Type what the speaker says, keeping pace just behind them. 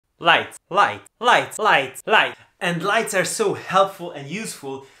lights, light, lights, lights, light. And lights are so helpful and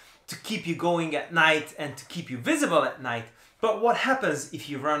useful to keep you going at night and to keep you visible at night. But what happens if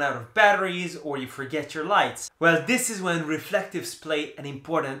you run out of batteries or you forget your lights? Well, this is when reflectives play an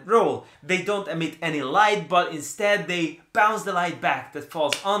important role. They don't emit any light, but instead they bounce the light back that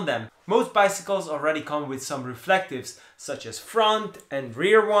falls on them. Most bicycles already come with some reflectives, such as front and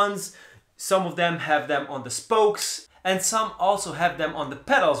rear ones. Some of them have them on the spokes, and some also have them on the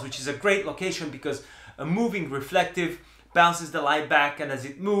pedals, which is a great location because a moving reflective bounces the light back, and as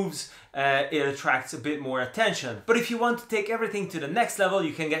it moves, it attracts a bit more attention. But if you want to take everything to the next level,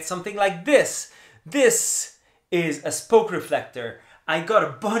 you can get something like this. This is a spoke reflector. I got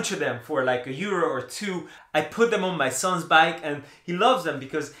a bunch of them for like €1 or €2. I put them on my son's bike and he loves them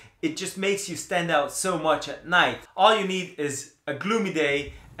because it just makes you stand out so much at night. All you need is a gloomy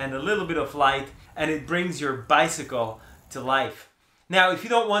day and a little bit of light, and it brings your bicycle to life. Now, if you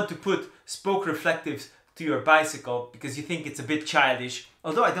don't want to put spoke reflectives to your bicycle because you think it's a bit childish,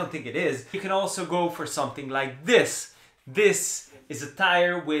 although I don't think it is, you can also go for something like this. This is a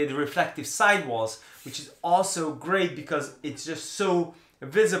tire with reflective sidewalls, which is also great because it's just so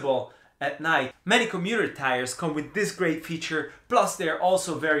visible at night. Many commuter tires come with this great feature, plus they're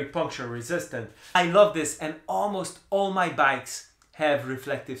also very puncture resistant. I love this, and almost all my bikes have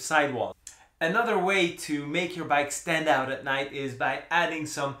reflective sidewalls. Another way to make your bike stand out at night is by adding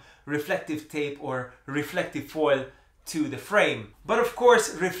some reflective tape or reflective foil to the frame. But of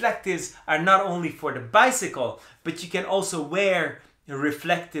course, reflectives are not only for the bicycle, but you can also wear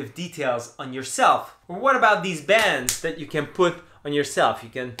reflective details on yourself. Or what about these bands that you can put on yourself? You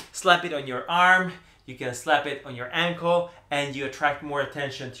can slap it on your arm, you can slap it on your ankle, and you attract more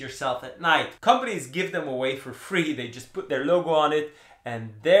attention to yourself at night. Companies give them away for free. They just put their logo on it,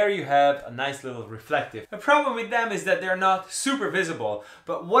 and there you have a nice little reflective. The problem with them is that they're not super visible.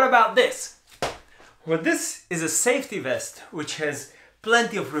 But what about this? Well, this is a safety vest which has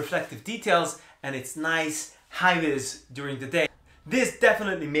plenty of reflective details, and it's nice high-vis during the day. This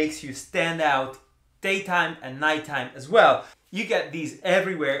definitely makes you stand out daytime and nighttime as well. You get these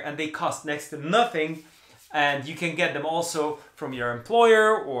everywhere and they cost next to nothing, and you can get them also from your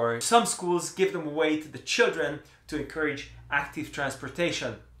employer, or some schools give them away to the children to encourage active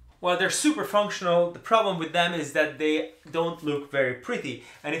transportation. While they're super functional, the problem with them is that they don't look very pretty.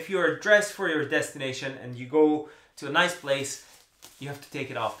 And if you're dressed for your destination and you go to a nice place, you have to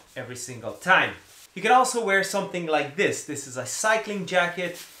take it off every single time. You can also wear something like this. This is a cycling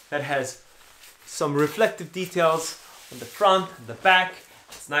jacket that has some reflective details on the front and the back.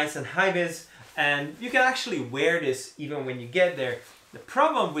 It's nice and high-vis, and you can actually wear this even when you get there. The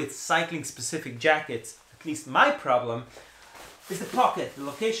problem with cycling specific jackets, at least my problem, is the pocket, the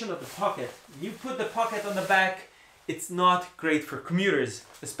location of the pocket. You put the pocket on the back, it's not great for commuters,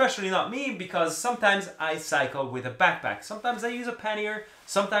 especially not me, because sometimes I cycle with a backpack. Sometimes I use a pannier,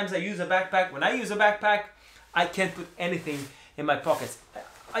 sometimes I use a backpack. When I use a backpack, I can't put anything in my pockets.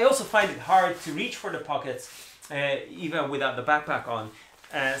 I also find it hard to reach for the pockets, even without the backpack on.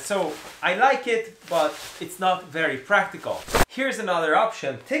 So I like it, but it's not very practical. Here's another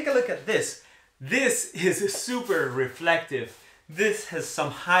option. Take a look at this. This is super reflective. This has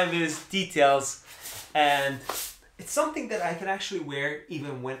some high-vis details, and it's something that I can actually wear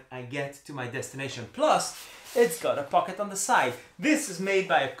even when I get to my destination. Plus, it's got a pocket on the side. This is made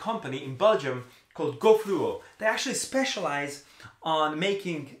by a company in Belgium called GoFluo. They actually specialize on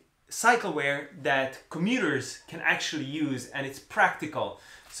making cycle wear that commuters can actually use, and it's practical.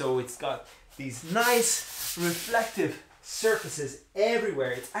 So it's got these nice reflective surfaces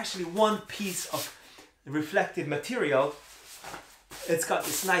everywhere. It's actually one piece of reflective material. It's got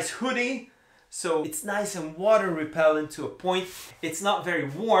this nice hoodie, so it's nice and water repellent to a point. It's not very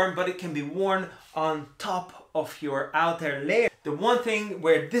warm, but it can be worn on top of your outer layer. The one thing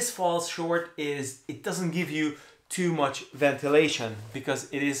where this falls short is it doesn't give you too much ventilation because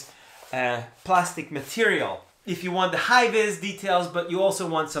it is plastic material. If you want the high-vis details, but you also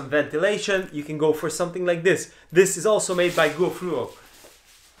want some ventilation, you can go for something like this. This is also made by GoFluo.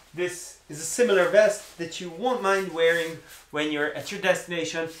 This is a similar vest that you won't mind wearing when you're at your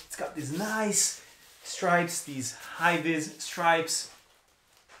destination. It's got these nice stripes, these high-vis stripes,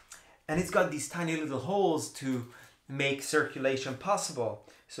 and it's got these tiny little holes to make circulation possible.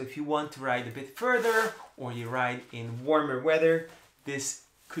 So if you want to ride a bit further, or you ride in warmer weather, this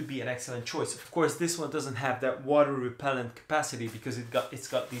could be an excellent choice. Of course, this one doesn't have that water repellent capacity because it's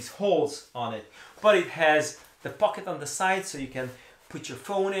got these holes on it, but it has the pocket on the side, so you can put your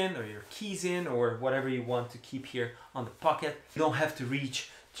phone in or your keys in or whatever you want to keep here on the pocket. You don't have to reach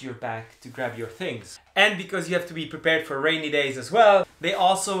to your back to grab your things. And because you have to be prepared for rainy days as well, They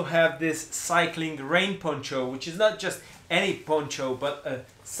also have this cycling rain poncho, which is not just any poncho, but a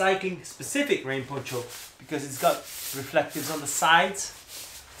cycling specific rain poncho, because it's got reflectives on the sides.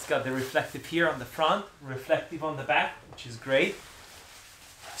 It's got the reflective here on the front, reflective on the back, which is great.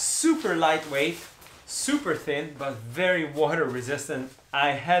 Super lightweight, super thin, but very water resistant.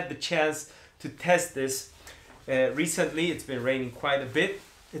 I had the chance to test this recently. It's been raining quite a bit.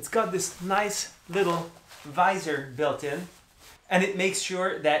 It's got this nice little visor built in, and it makes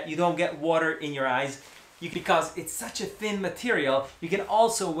sure that you don't get water in your eyes. Because it's such a thin material, you can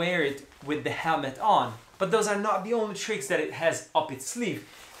also wear it with the helmet on. But those are not the only tricks that it has up its sleeve.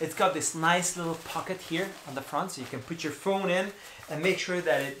 It's got this nice little pocket here on the front, so you can put your phone in and make sure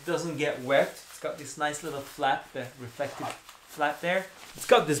that it doesn't get wet. It's got this nice little flap, the reflective flap there. It's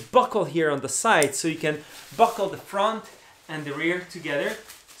got this buckle here on the side, so you can buckle the front and the rear together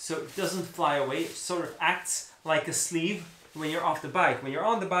so it doesn't fly away. It sort of acts like a sleeve when you're off the bike. When you're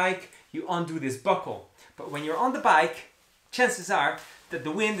on the bike, you undo this buckle. But when you're on the bike, chances are that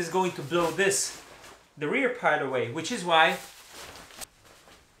the wind is going to blow the rear part away, which is why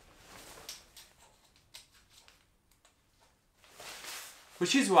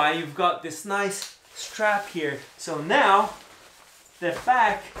you've got this nice strap here. So now the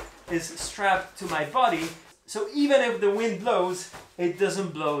back is strapped to my body, so even if the wind blows, it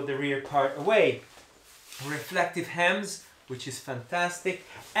doesn't blow the rear part away. Reflective hems, which is fantastic.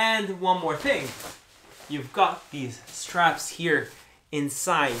 And one more thing, you've got these straps here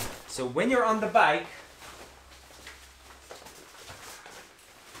inside. So when you're on the bike,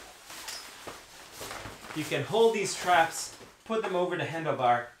 you can hold these straps, put them over the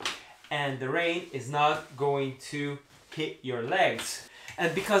handlebar, and the rain is not going to hit your legs.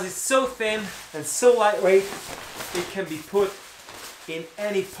 And because it's so thin and so lightweight, it can be put in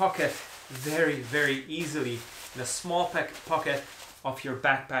any pocket very, very easily, in a small pocket of your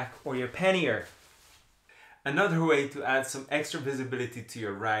backpack or your pannier. Another way to add some extra visibility to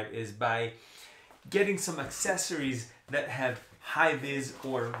your ride is by getting some accessories that have high-vis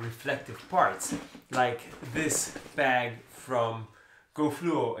or reflective parts, like this bag from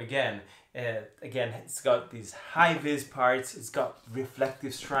GoFluo. Again, it's got these high-vis parts, it's got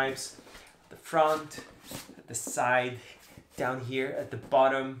reflective stripes at the front, at the side, down here at the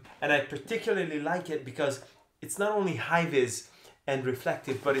bottom. And I particularly like it because it's not only high-vis and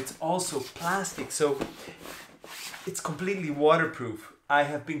reflective, but it's also plastic, so it's completely waterproof. I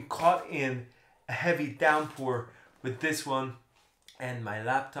have been caught in a heavy downpour with this one, and my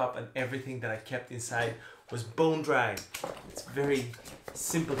laptop and everything that I kept inside was bone dry. It's very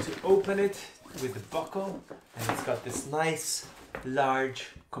simple to open it with the buckle, and it's got this nice large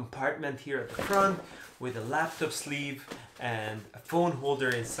compartment here at the front with a laptop sleeve and a phone holder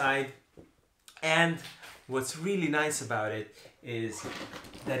inside. And what's really nice about it is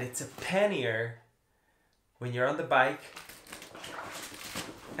that it's a pannier when you're on the bike,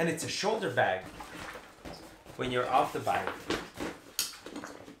 and it's a shoulder bag when you're off the bike.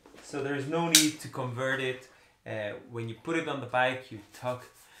 So there's no need to convert it. When you put it on the bike, you tuck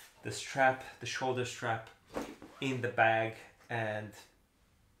the strap, the shoulder strap, in the bag, and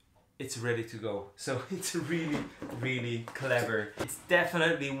it's ready to go. So it's really, really clever. It's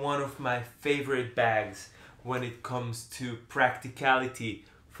definitely one of my favorite bags when it comes to practicality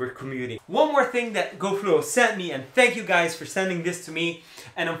for commuting. One more thing that GoFluo sent me, and thank you guys for sending this to me,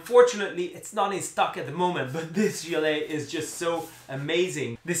 and unfortunately it's not in stock at the moment, but this gilet is just so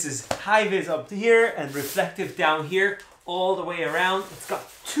amazing. This is high-vis up here and reflective down here all the way around. It's got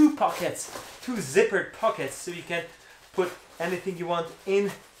two pockets, two zippered pockets, so you can put anything you want in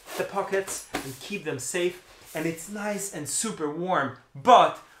the pockets and keep them safe, and it's nice and super warm.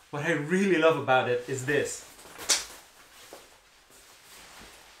 But what I really love about it is this.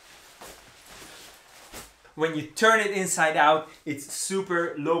 When you turn it inside out, it's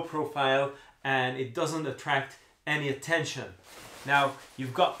super low profile and it doesn't attract any attention. Now,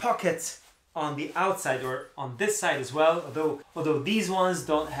 you've got pockets on the outside or on this side as well, although these ones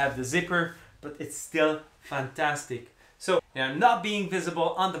don't have the zipper, but it's still fantastic. So, not being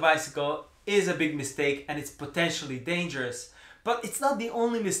visible on the bicycle is a big mistake and it's potentially dangerous, but it's not the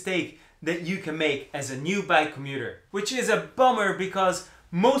only mistake that you can make as a new bike commuter, which is a bummer because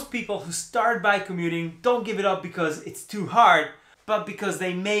most people who start bike commuting don't give it up because it's too hard, but because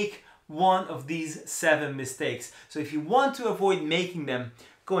they make one of these 7 mistakes. So if you want to avoid making them,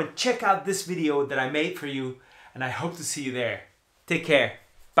 go and check out this video that I made for you, and I hope to see you there. Take care.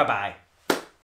 Bye-bye.